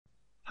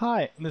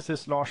Hi, this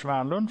is Lars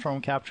Wernlund from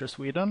Capture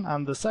Sweden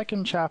and the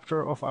second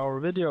chapter of our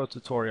video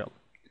tutorial.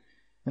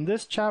 In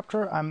this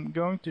chapter I'm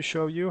going to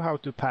show you how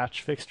to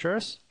patch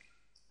fixtures,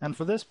 and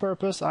for this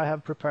purpose I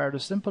have prepared a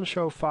simple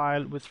show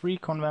file with 3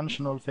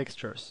 conventional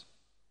fixtures.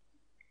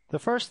 The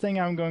first thing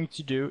I'm going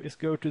to do is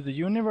go to the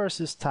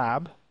Universes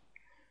tab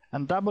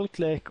and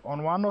double-click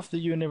on one of the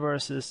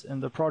universes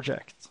in the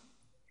project.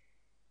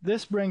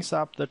 This brings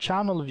up the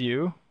channel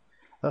view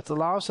that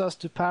allows us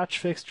to patch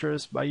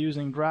fixtures by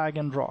using drag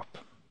and drop.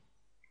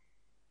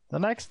 The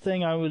next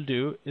thing I will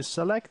do is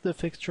select the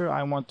fixture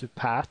I want to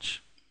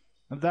patch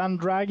and then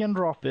drag and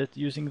drop it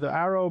using the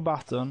arrow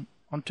button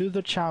onto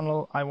the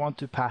channel I want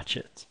to patch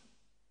it.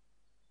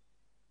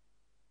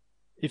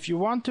 If you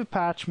want to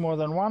patch more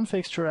than one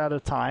fixture at a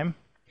time,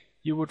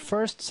 you would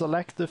first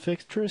select the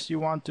fixtures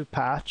you want to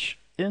patch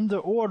in the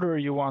order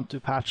you want to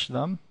patch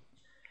them,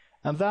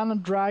 and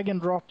then drag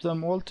and drop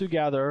them all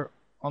together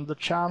on the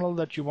channel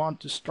that you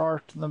want to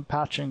start them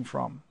patching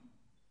from.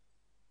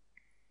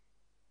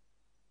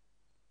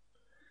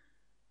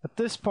 At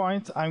this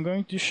point, I'm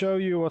going to show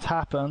you what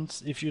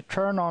happens if you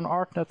turn on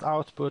ArtNet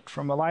output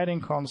from a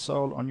lighting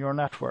console on your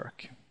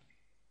network.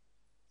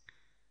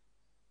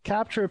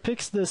 Capture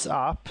picks this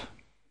up.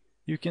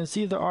 You can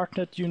see the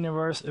ArtNet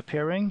universe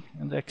appearing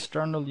in the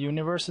external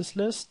universes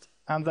list,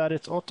 and that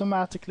it's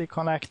automatically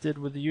connected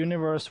with the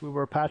universe we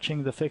were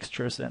patching the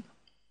fixtures in.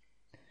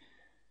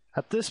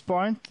 At this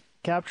point,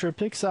 Capture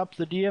picks up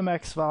the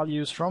DMX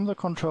values from the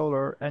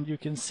controller, and you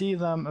can see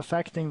them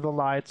affecting the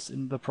lights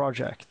in the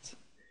project.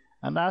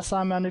 And as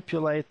I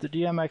manipulate the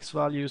DMX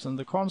values in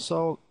the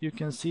console, you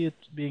can see it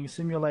being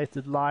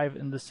simulated live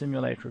in the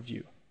simulator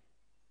view.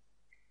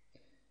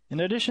 In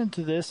addition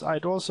to this,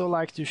 I'd also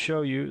like to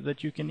show you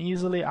that you can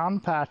easily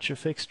unpatch a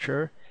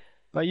fixture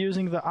by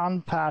using the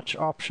Unpatch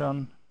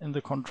option in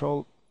the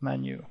control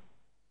menu.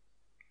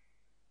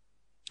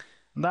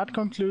 And that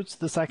concludes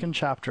the second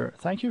chapter.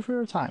 Thank you for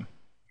your time.